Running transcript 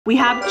We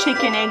have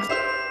chicken eggs,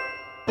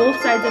 both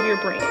sides of your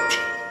brain.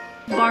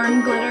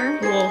 Barn glitter,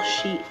 wool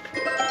sheep.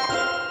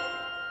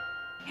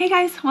 Hey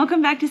guys, welcome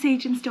back to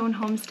Sage and Stone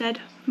Homestead.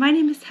 My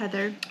name is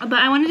Heather, but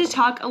I wanted to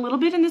talk a little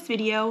bit in this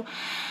video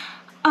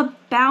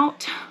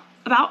about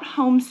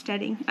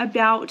homesteading,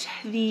 about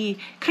the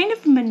kind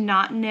of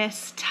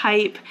monotonous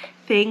type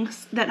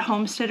things that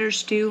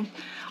homesteaders do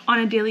on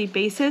a daily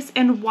basis,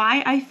 and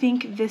why I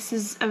think this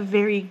is a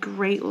very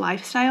great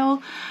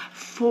lifestyle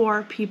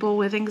for people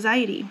with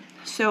anxiety.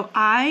 So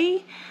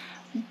I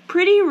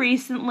pretty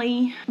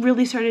recently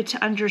really started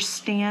to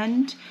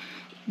understand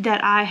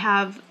that I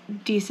have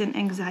decent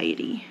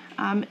anxiety.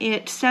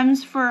 It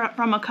stems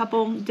from a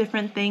couple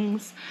different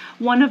things.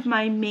 One of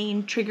my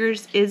main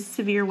triggers is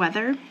severe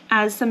weather.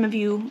 As some of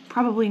you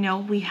probably know,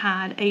 we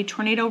had a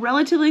tornado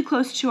relatively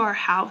close to our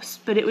house,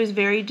 but it was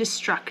very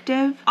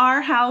destructive.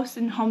 Our house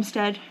and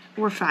homestead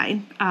were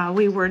fine.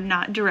 We were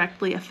not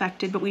directly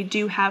affected, but we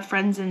do have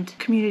friends and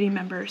community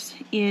members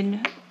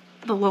in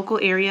the local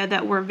area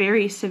that were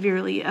very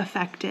severely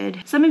affected.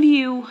 Some of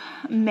you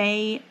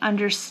may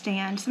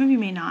understand, some of you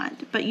may not,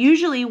 but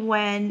usually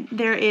when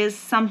there is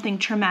something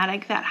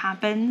traumatic that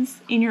happens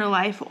in your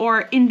life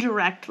or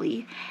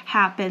indirectly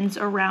happens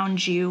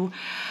around you,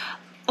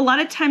 a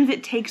lot of times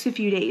it takes a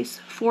few days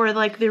for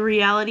like the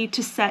reality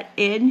to set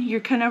in.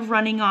 You're kind of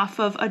running off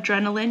of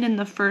adrenaline in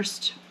the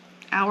first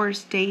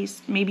hours,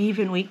 days, maybe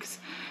even weeks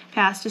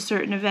past a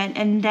certain event,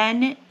 and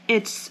then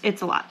it's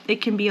a lot.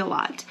 It can be a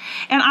lot.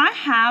 And I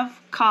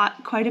have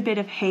caught quite a bit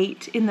of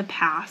hate in the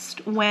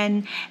past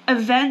when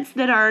events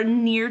that are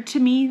near to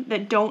me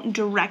that don't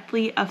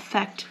directly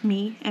affect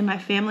me and my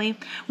family,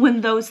 when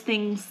those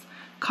things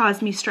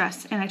cause me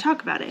stress and I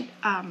talk about it.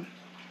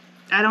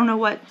 I don't know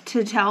what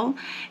to tell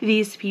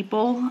these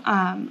people.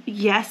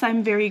 Yes,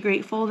 I'm very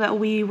grateful that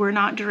we were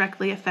not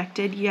directly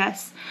affected.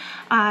 Yes,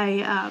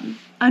 I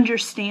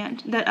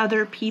understand that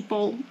other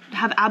people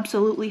have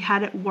absolutely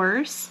had it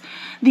worse.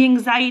 The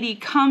anxiety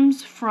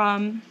comes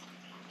from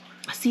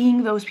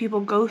seeing those people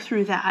go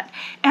through that,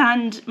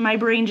 and my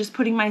brain just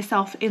putting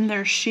myself in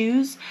their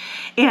shoes,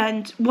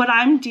 and what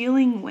I'm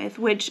dealing with,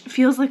 which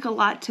feels like a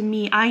lot to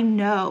me, I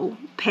know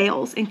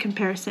pales in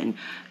comparison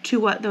to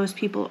what those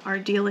people are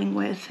dealing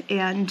with.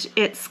 And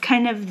it's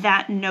kind of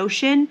that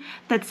notion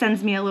that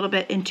sends me a little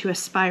bit into a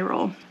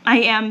spiral. I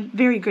am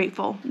very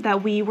grateful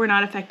that we were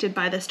not affected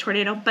by this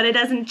tornado, but it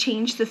doesn't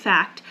change the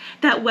fact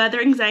that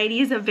weather anxiety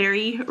is a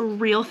very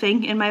real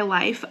thing in my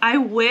life. I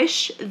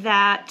wish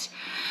that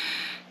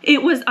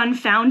it was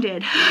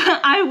unfounded.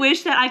 I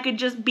wish that I could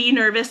just be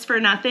nervous for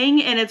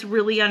nothing, and it's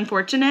really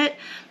unfortunate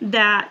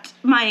that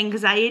my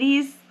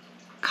anxieties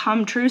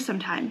come true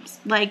sometimes.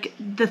 Like,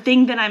 the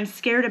thing that I'm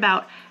scared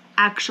about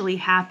actually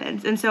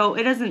happens. And so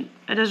it doesn't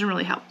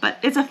really help, but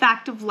it's a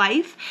fact of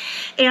life.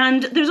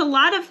 And there's a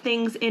lot of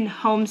things in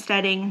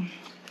homesteading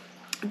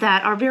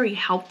that are very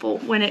helpful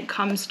when it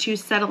comes to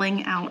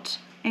settling out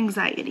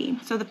anxiety.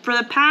 So for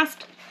the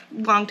past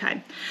long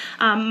time,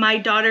 my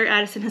daughter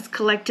Addison has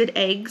collected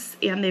eggs,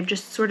 and they've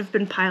just sort of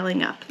been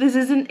piling up. This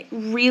isn't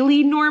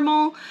really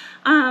normal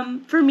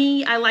for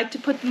me. I like to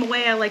put them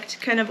away. I like to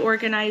kind of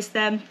organize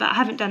them, but I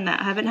haven't done that.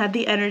 I haven't had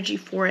the energy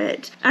for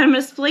it. And I'm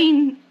going to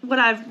explain what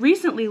I've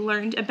recently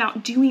learned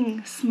about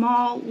doing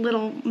small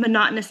little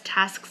monotonous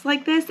tasks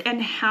like this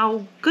and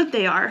how good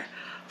they are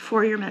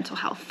for your mental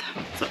health.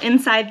 So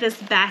inside this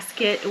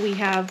basket, we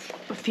have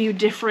a few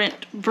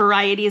different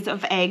varieties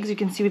of eggs. You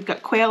can see we've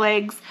got quail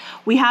eggs,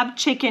 we have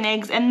chicken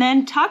eggs, and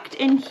then tucked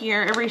in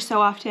here every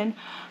so often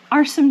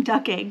are some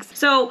duck eggs.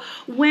 So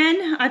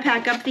when I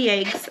pack up the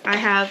eggs, I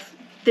have,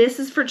 this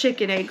is for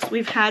chicken eggs.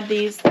 We've had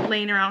these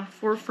laying around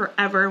for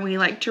forever. We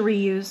like to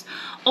reuse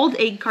old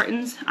egg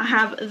cartons. I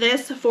have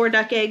this for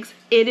duck eggs.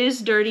 It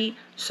is dirty,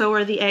 so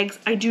are the eggs.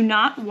 I do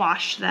not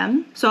wash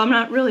them, so I'm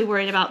not really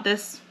worried about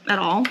this at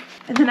all.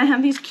 And then I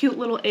have these cute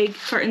little egg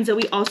cartons that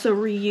we also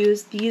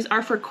reuse. These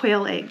are for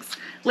quail eggs.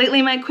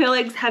 Lately my quail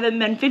eggs haven't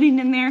been fitting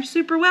in there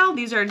super well.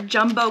 These are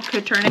jumbo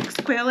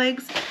Coturnix quail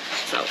eggs,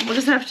 so we'll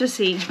just have to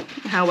see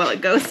how well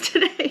it goes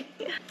today.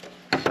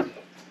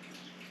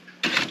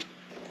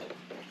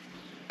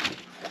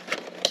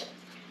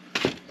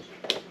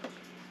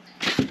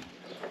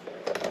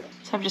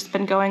 So I've just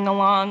been going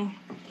along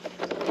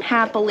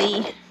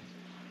happily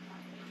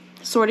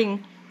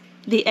sorting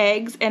the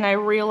eggs, and I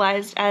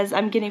realized as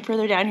I'm getting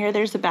further down here,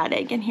 there's a bad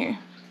egg in here.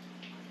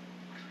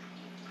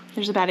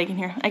 There's a bad egg in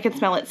here. I can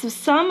smell it. So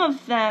some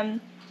of them,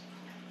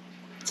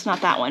 it's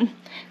not that one.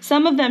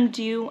 Some of them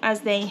do,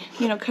 as they,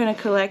 kind of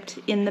collect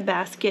in the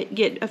basket,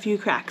 get a few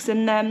cracks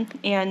in them,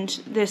 and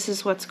this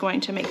is what's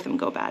going to make them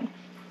go bad.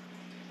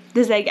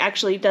 This egg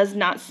actually does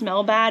not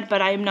smell bad,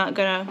 but I'm not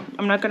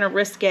gonna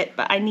risk it.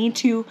 But I need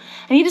to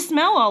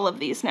smell all of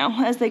these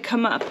now as they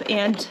come up,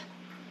 and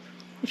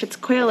if it's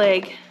quail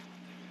egg,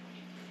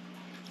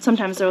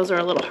 sometimes those are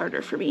a little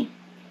harder for me.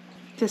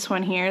 This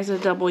one here is a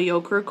double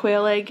yolker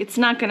quail egg. It's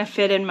not gonna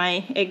fit in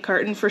my egg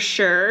carton for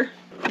sure.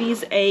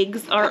 These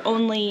eggs are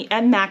only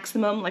at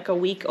maximum like a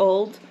week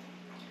old,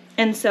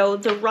 And so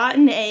the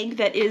rotten egg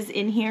that is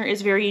in here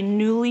is very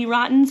newly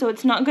rotten, so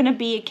it's not gonna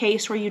be a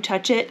case where you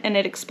touch it and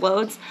it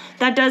explodes.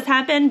 That does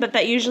happen, but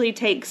that usually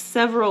takes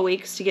several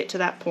weeks to get to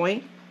that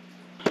point.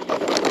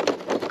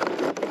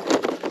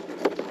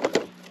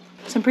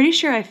 So I'm pretty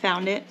sure I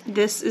found it.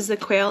 This is a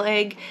quail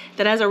egg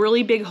that has a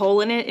really big hole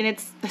in it, and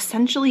it's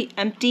essentially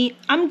empty.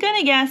 I'm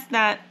gonna guess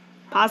that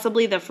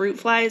possibly the fruit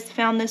flies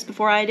found this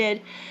before I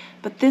did,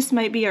 but this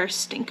might be our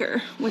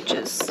stinker, which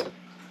is,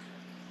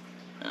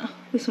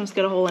 this one's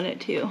got a hole in it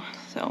too.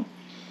 So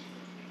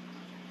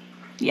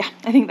yeah,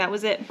 I think that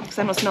was it because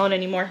I don't smell it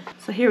anymore.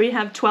 So here we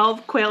have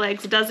 12 quail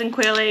eggs, a dozen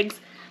quail eggs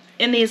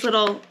in these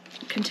little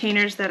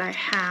containers that I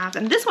have.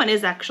 And this one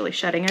is actually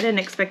shedding. I didn't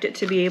expect it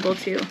to be able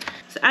to.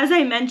 So as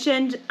I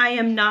mentioned, I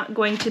am not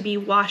going to be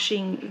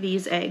washing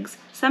these eggs.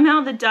 Somehow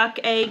the duck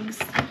eggs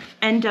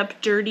end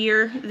up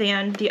dirtier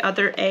than the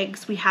other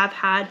eggs. We have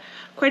had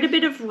quite a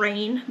bit of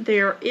rain.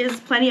 There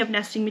is plenty of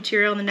nesting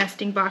material in the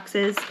nesting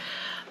boxes,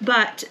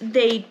 but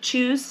they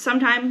choose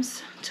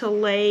sometimes to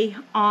lay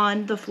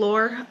on the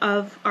floor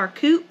of our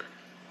coop,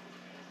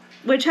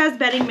 which has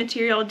bedding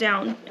material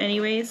down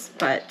anyways,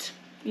 but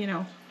you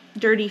know,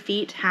 dirty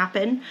feet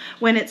happen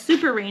when it's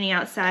super rainy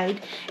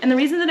outside. And the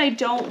reason that I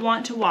don't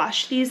want to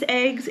wash these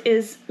eggs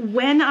is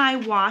when I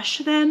wash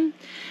them,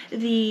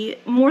 the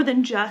more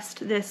than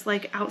just this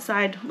like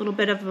outside little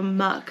bit of a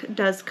muck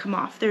does come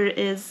off. There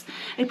is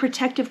a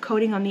protective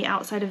coating on the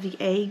outside of the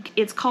egg.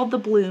 It's called the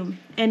bloom,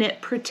 and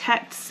it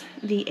protects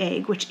the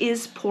egg, which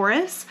is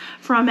porous,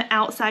 from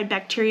outside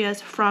bacteria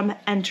from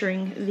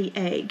entering the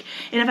egg.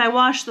 And if I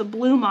wash the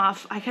bloom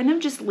off, I kind of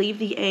just leave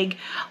the egg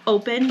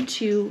open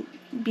to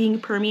being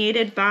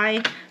permeated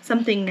by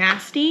something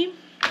nasty,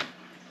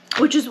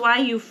 which is why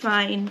you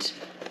find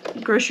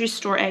grocery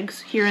store eggs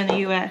here in the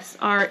US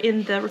are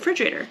in the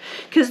refrigerator,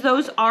 because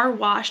those are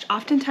washed.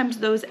 Oftentimes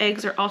those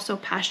eggs are also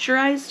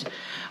pasteurized,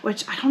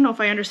 which I don't know if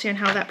I understand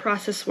how that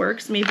process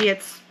works. Maybe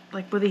it's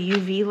like with a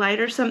UV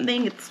light or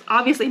something. It's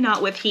obviously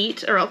not with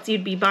heat, or else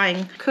you'd be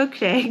buying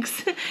cooked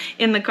eggs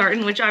in the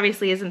carton, which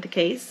obviously isn't the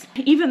case.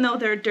 Even though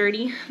they're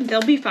dirty,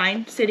 they'll be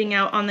fine sitting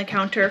out on the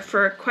counter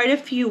for quite a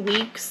few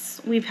weeks.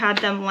 We've had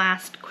them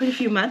last quite a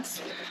few months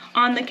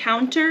on the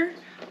counter.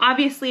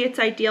 Obviously it's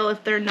ideal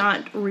if they're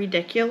not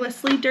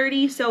ridiculously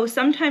dirty, so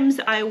sometimes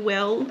I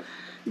will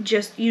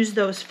just use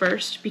those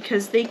first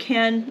because they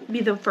can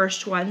be the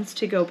first ones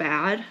to go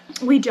bad.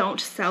 We don't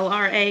sell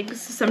our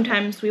eggs.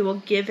 Sometimes we will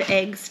give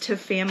eggs to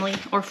family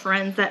or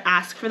friends that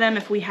ask for them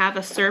if we have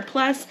a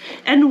surplus.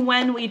 And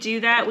when we do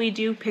that, we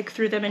do pick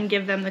through them and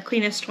give them the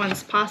cleanest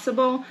ones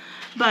possible.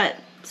 But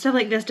stuff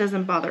like this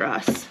doesn't bother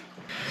us.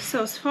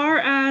 So as far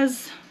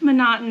as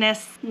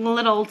monotonous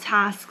little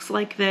tasks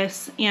like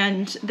this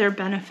and their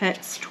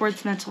benefits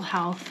towards mental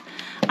health,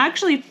 I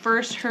actually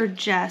first heard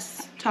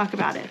Jess talk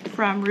about it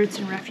from Roots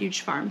and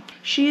Refuge Farm.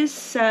 She is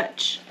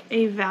such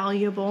a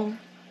valuable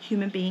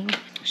human being.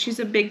 She's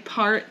a big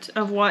part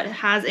of what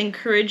has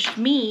encouraged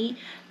me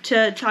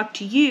to talk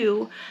to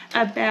you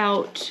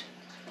about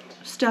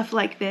stuff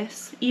like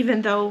this,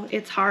 even though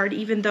it's hard,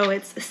 even though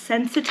it's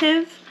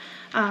sensitive.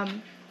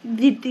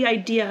 The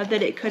idea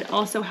that it could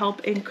also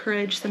help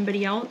encourage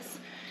somebody else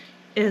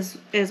is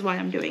why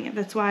I'm doing it.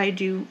 That's why I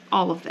do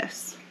all of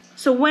this.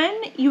 So when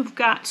you've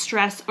got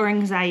stress or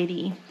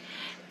anxiety,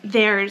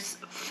 there's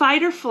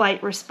fight or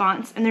flight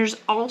response, and there's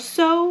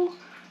also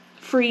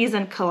freeze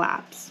and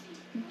collapse.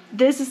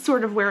 This is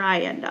sort of where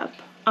I end up.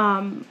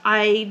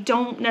 I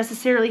don't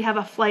necessarily have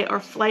a flight or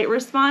flight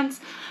response,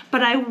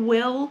 but I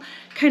will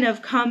kind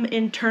of come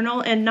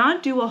internal and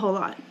not do a whole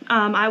lot.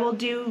 I will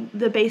do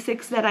the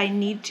basics that I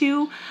need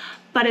to,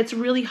 but it's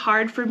really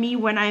hard for me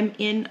when I'm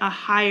in a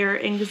higher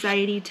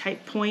anxiety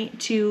type point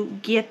to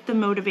get the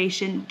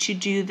motivation to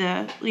do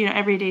the,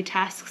 everyday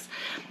tasks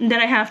that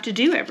I have to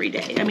do every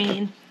day. I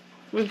mean,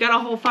 we've got a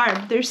whole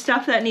farm. There's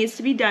stuff that needs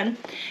to be done,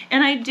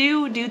 and I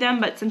do them,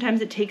 but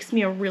sometimes it takes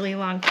me a really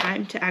long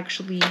time to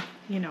actually,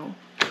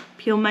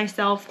 peel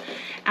myself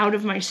out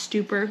of my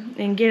stupor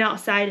and get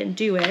outside and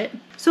do it.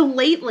 So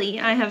lately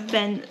I have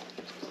been,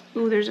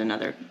 there's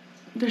another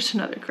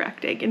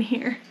cracked egg in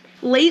here.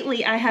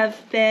 Lately I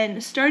have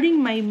been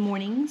starting my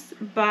mornings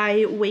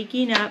by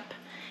waking up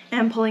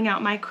and pulling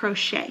out my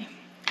crochet.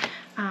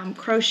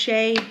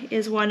 Crochet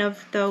is one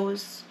of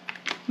those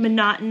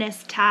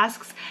monotonous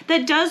tasks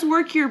that does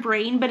work your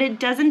brain, but it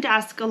doesn't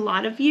ask a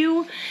lot of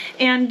you.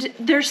 And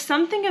there's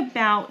something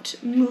about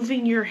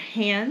moving your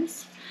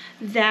hands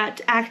that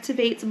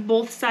activates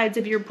both sides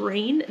of your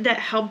brain that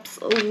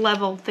helps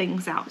level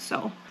things out.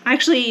 So I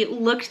actually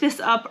looked this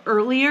up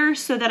earlier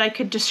so that I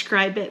could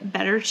describe it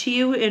better to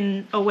you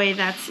in a way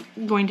that's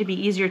going to be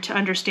easier to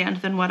understand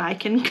than what I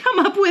can come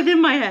up with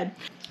in my head.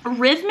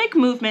 Rhythmic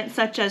movement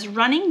such as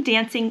running,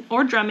 dancing,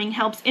 or drumming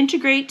helps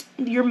integrate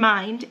your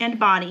mind and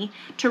body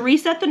to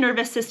reset the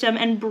nervous system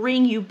and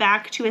bring you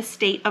back to a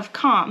state of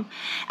calm.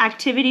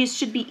 Activities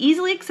should be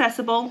easily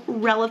accessible,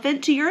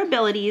 relevant to your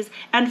abilities,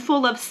 and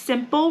full of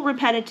simple,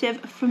 repetitive,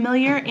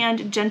 familiar,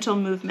 and gentle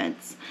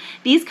movements.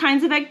 These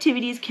kinds of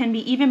activities can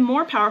be even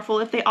more powerful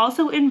if they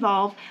also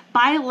involve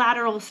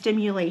bilateral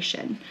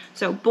stimulation,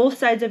 so both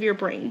sides of your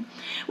brain,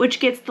 which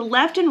gets the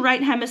left and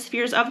right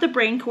hemispheres of the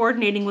brain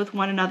coordinating with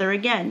one another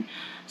again.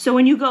 So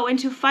when you go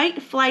into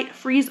fight, flight,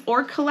 freeze,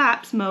 or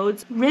collapse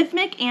modes,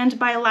 rhythmic and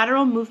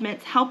bilateral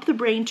movements help the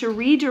brain to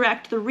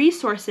redirect the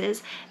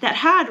resources that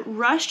had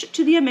rushed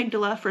to the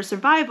amygdala for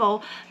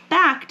survival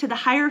back to the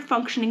higher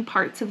functioning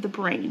parts of the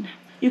brain.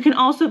 You can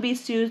also be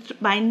soothed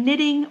by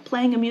knitting,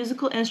 playing a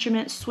musical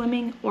instrument,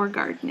 swimming, or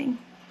gardening.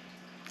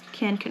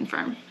 Can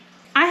confirm.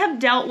 I have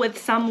dealt with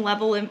some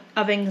level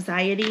of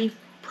anxiety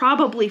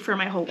probably for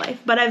my whole life,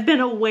 but I've been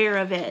aware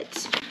of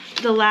it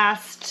the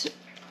last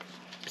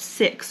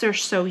 6 or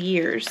so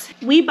years.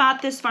 We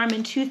bought this farm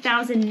in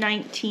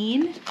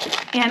 2019,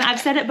 and I've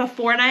said it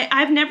before, and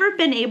I've never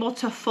been able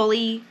to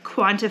fully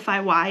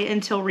quantify why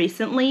until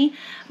recently,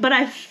 but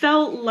I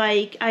felt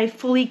like I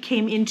fully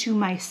came into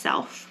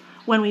myself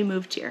when we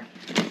moved here.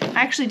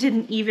 I actually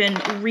didn't even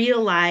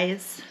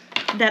realize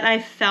that I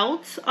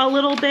felt a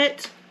little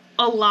bit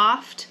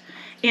aloft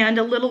and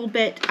a little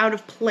bit out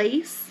of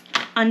place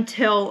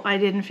until I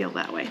didn't feel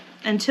that way,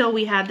 until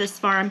we had this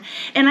farm.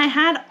 And I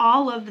had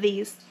all of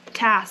these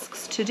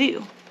tasks to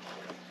do,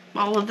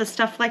 all of the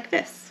stuff like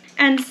this.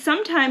 And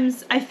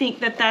sometimes I think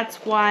that that's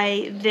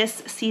why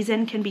this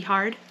season can be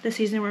hard, the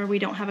season where we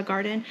don't have a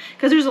garden,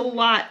 because there's a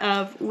lot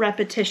of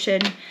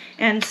repetition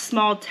and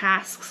small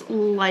tasks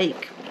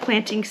like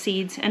planting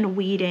seeds and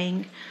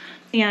weeding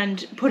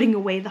and putting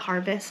away the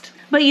harvest.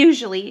 But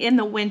usually in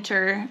the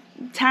winter,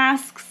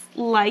 tasks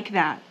like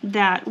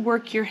that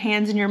work your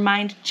hands and your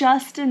mind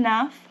just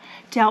enough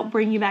to help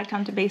bring you back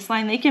down to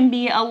baseline, they can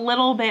be a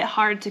little bit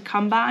hard to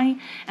come by,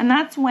 and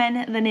that's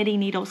when the knitting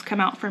needles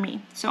come out for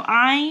me. So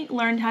I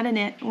learned how to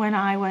knit when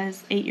I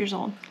was 8 years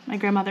old. My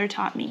grandmother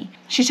taught me.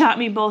 She taught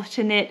me both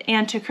to knit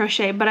and to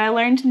crochet, but I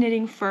learned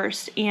knitting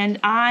first, and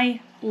I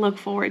look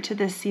forward to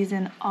this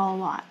season a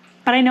lot.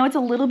 But I know it's a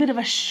little bit of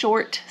a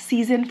short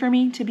season for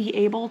me to be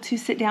able to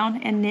sit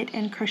down and knit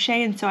and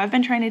crochet, and so I've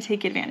been trying to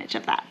take advantage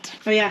of that.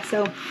 Oh yeah,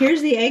 so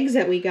here's the eggs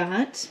that we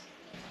got.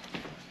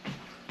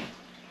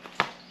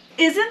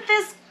 Isn't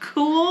this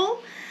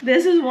cool?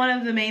 This is one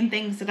of the main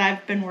things that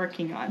I've been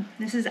working on.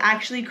 This is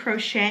actually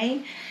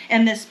crochet,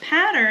 and this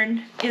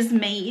pattern is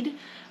made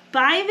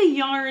by the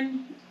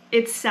yarn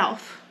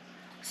itself.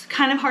 It's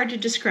kind of hard to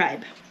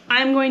describe.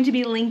 I'm going to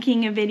be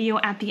linking a video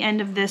at the end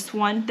of this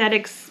one that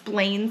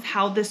explains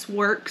how this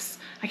works.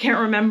 I can't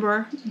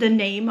remember the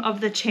name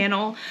of the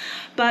channel,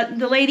 but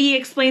the lady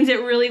explains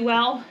it really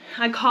well.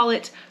 I call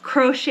it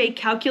crochet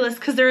calculus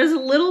because there is a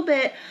little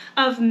bit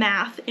of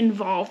math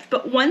involved,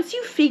 but once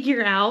you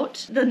figure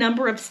out the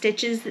number of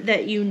stitches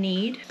that you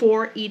need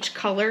for each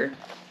color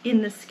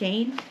in the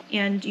skein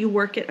and you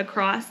work it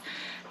across,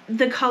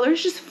 the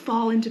colors just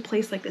fall into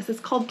place like this. It's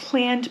called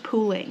planned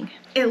pooling.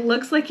 It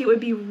looks like it would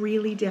be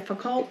really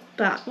difficult,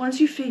 but once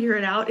you figure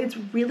it out, it's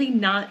really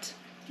not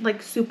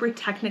like super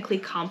technically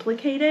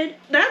complicated.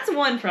 That's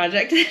one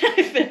project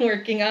I've been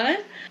working on.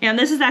 And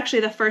this is actually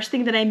the first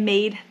thing that I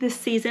made this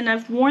season.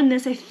 I've worn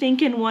this, I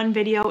think, in one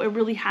video. It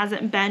really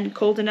hasn't been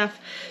cold enough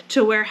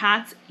to wear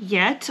hats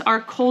yet.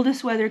 Our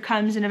coldest weather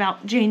comes in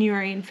about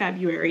January and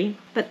February.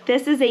 But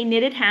this is a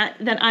knitted hat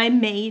that I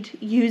made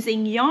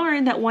using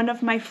yarn that one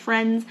of my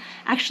friends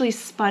actually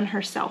spun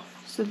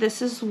herself. So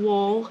this is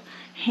wool,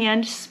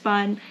 hand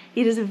spun.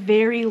 It is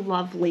very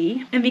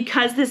lovely. And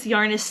because this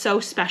yarn is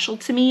so special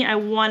to me, I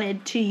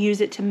wanted to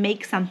use it to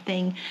make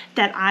something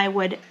that I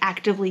would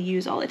actively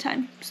use all the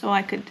time. So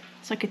I could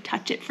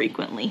touch it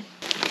frequently.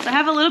 So I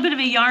have a little bit of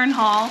a yarn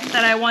haul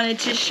that I wanted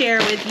to share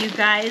with you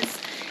guys.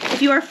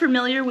 If you are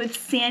familiar with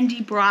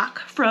Sandy Brock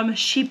from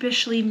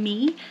Sheepishly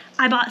Me,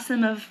 I bought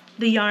some of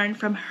the yarn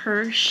from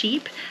her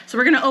sheep. So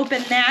we're gonna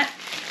open that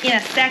in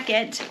a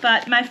second.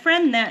 But my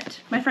friend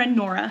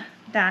Nora,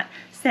 that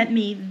sent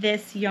me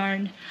this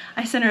yarn.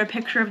 I sent her a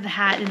picture of the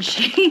hat and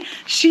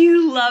she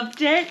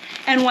loved it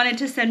and wanted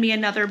to send me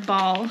another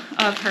ball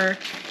of her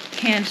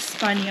hand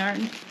spun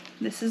yarn.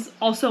 This is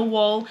also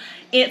wool.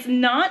 It's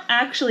not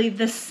actually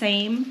the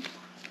same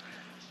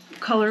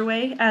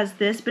colorway as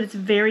this, but it's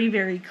very,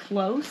 very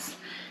close.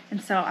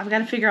 And so I've got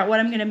to figure out what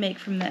I'm gonna make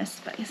from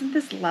this, but isn't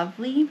this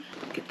lovely?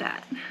 Look at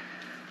that.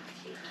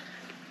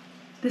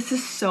 This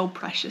is so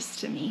precious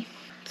to me.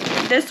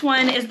 This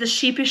one is the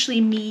Sheepishly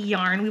Me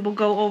yarn. We will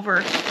go over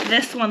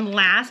this one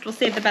last. We'll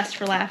save the best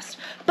for last.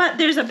 But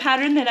there's a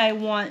pattern that I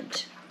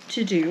want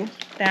to do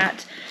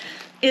that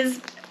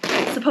is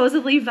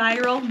supposedly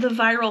viral, the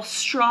viral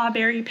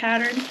strawberry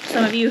pattern.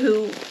 Some of you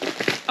who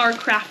are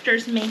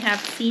crafters may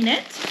have seen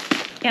it.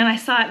 And I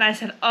saw it and I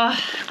said, oh,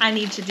 I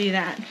need to do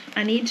that.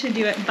 I need to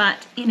do it,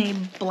 but in a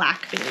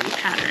blackberry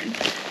pattern.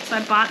 So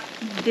I bought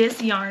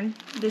this yarn.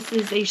 This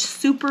is a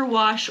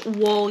superwash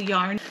wool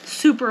yarn.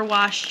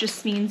 Superwash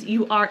just means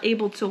you are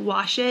able to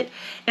wash it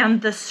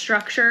and the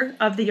structure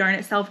of the yarn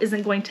itself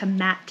isn't going to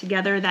mat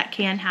together. That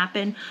can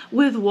happen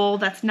with wool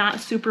that's not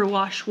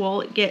superwash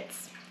wool. It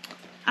gets,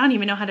 I don't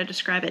even know how to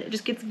describe it. It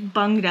just gets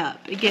bunged up.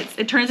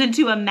 It turns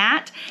into a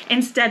mat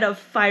instead of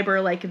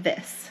fiber like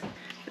this.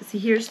 So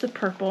here's the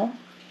purple.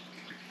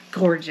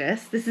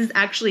 Gorgeous. This is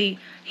actually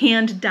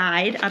hand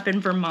dyed up in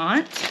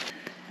Vermont.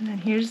 And then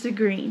here's the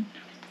green.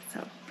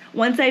 So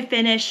once I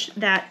finish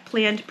that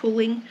planned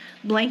pooling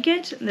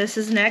blanket, this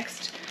is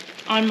next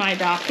on my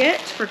docket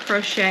for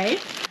crochet.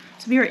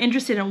 So if you're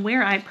interested in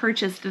where I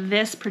purchased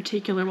this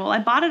particular wool, I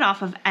bought it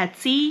off of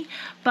Etsy,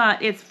 but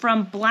it's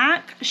from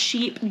Black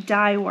Sheep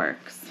Dye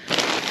Works.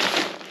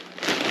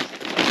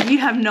 You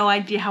have no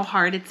idea how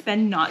hard it's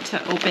been not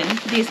to open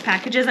these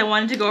packages. I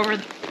wanted to go over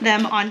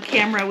them on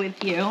camera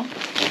with you.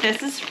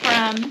 This is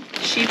from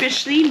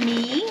Sheepishly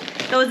Me.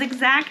 Those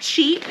exact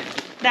sheep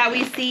that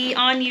we see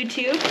on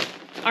YouTube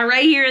are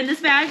right here in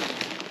this bag.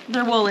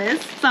 Their wool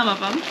is, some of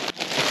them.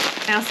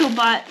 I also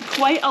bought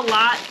quite a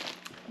lot,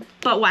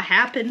 but what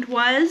happened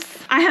was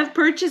I have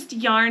purchased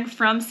yarn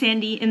from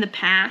Sandy in the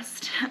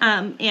past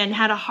and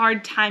had a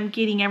hard time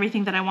getting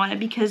everything that I wanted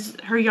because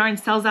her yarn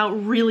sells out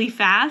really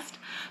fast.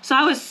 So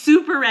I was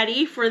super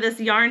ready for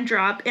this yarn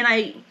drop, and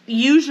I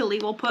usually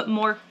will put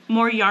more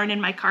yarn in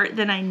my cart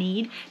than I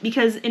need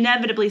because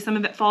inevitably some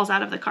of it falls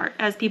out of the cart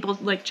as people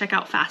like check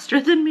out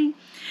faster than me.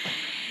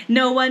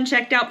 No one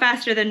checked out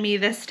faster than me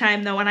this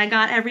time though, and I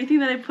got everything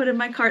that I put in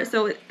my cart.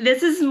 So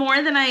this is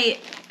more than I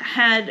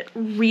had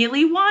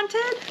really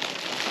wanted,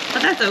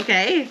 but that's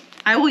okay.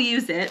 I will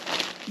use it.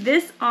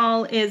 This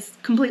all is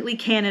completely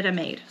Canada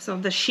made. So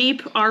the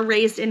sheep are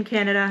raised in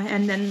Canada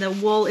and then the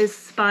wool is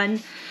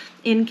spun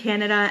in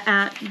Canada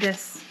at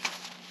this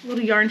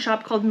little yarn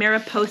shop called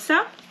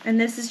Mariposa. And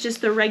this is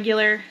just the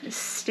regular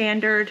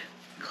standard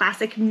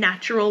classic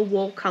natural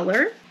wool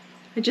color.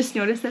 I just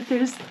noticed that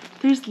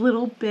there's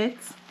little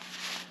bits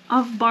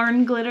of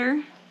barn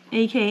glitter,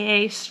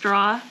 aka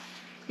straw,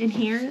 in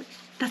here.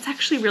 That's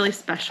actually really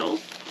special.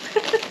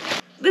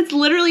 It's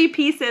literally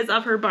pieces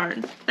of her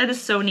barn. That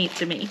is so neat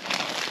to me.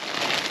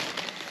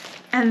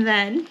 And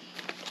then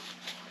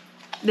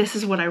this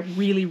is what I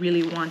really,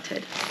 really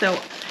wanted. So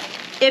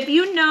if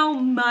you know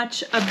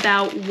much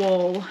about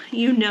wool,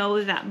 you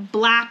know that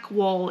black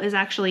wool is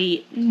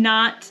actually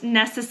not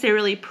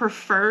necessarily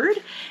preferred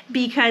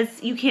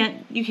because you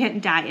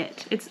can't dye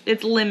it.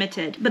 It's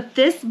limited. But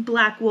this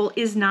black wool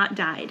is not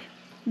dyed.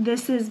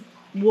 This is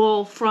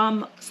wool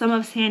from some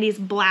of Sandy's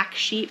black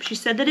sheep. She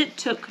said that it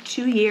took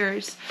 2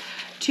 years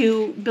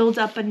to build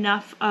up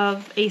enough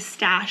of a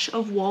stash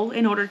of wool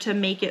in order to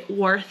make it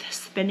worth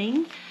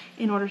spinning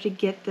in order to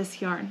get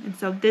this yarn. And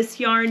so this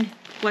yarn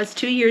was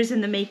 2 years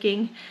in the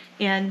making,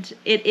 and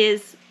it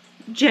is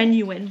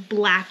genuine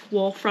black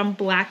wool from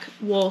black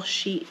wool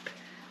sheep.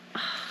 Oh,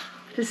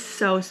 it is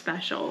so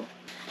special.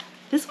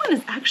 This one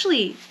is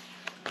actually,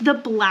 the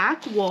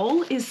black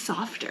wool is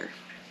softer.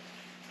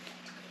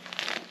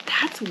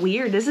 That's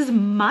weird. This is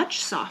much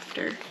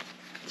softer.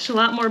 There's a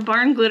lot more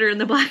barn glitter in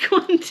the black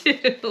one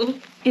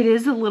too. It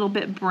is a little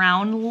bit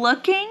brown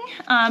looking.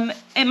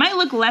 It might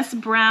look less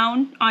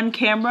brown on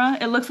camera.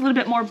 It looks a little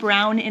bit more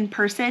brown in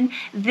person.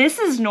 This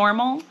is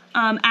normal.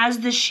 As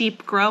the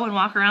sheep grow and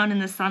walk around in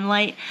the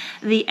sunlight,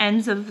 the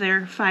ends of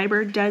their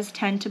fiber does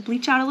tend to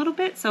bleach out a little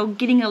bit. So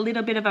getting a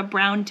little bit of a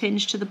brown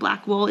tinge to the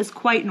black wool is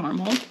quite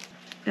normal.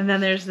 And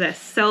then there's this.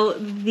 So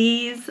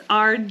these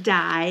are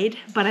dyed,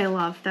 but I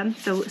love them.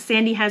 So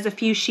Sandy has a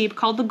few sheep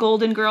called the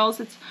Golden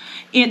Girls.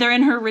 They're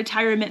in her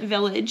retirement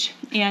village,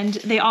 and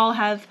they all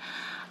have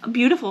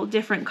beautiful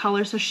different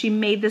colors. So she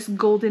made this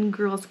Golden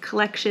Girls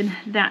collection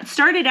that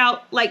started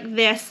out like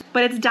this,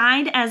 but it's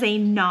dyed as a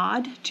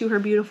nod to her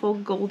beautiful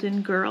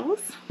Golden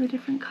Girls. The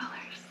different colors.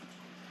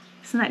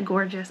 Isn't that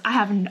gorgeous? I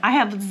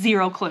have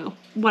zero clue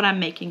what I'm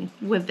making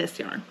with this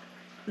yarn.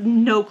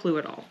 No clue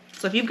at all.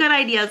 So if you've got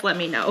ideas, let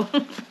me know.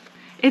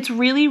 It's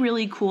really,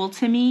 really cool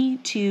to me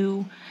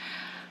to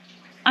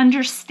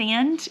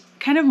understand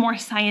kind of more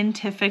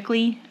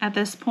scientifically at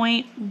this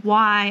point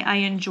why I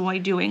enjoy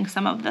doing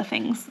some of the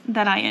things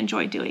that I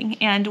enjoy doing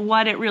and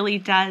what it really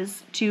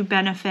does to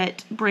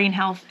benefit brain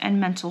health and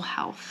mental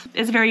health.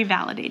 It's very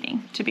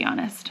validating, to be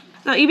honest.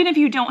 So even if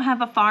you don't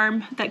have a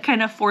farm that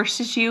kind of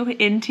forces you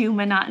into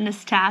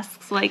monotonous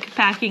tasks like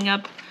packing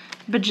up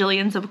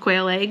bajillions of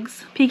quail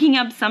eggs, picking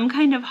up some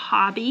kind of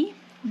hobby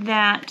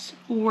that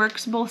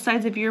works both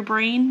sides of your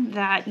brain,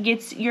 that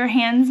gets your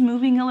hands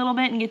moving a little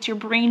bit and gets your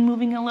brain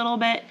moving a little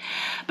bit,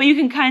 but you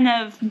can kind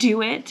of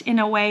do it in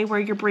a way where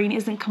your brain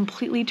isn't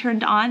completely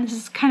turned on. This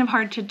is kind of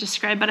hard to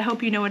describe, but I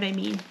hope you know what I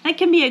mean. That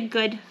can be a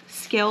good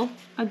skill,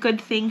 a good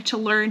thing to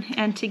learn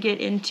and to get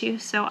into.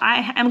 So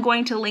I am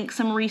going to link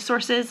some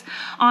resources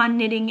on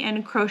knitting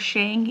and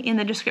crocheting in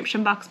the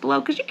description box below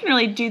because you can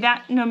really do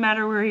that no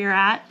matter where you're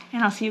at.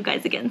 And I'll see you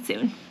guys again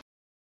soon.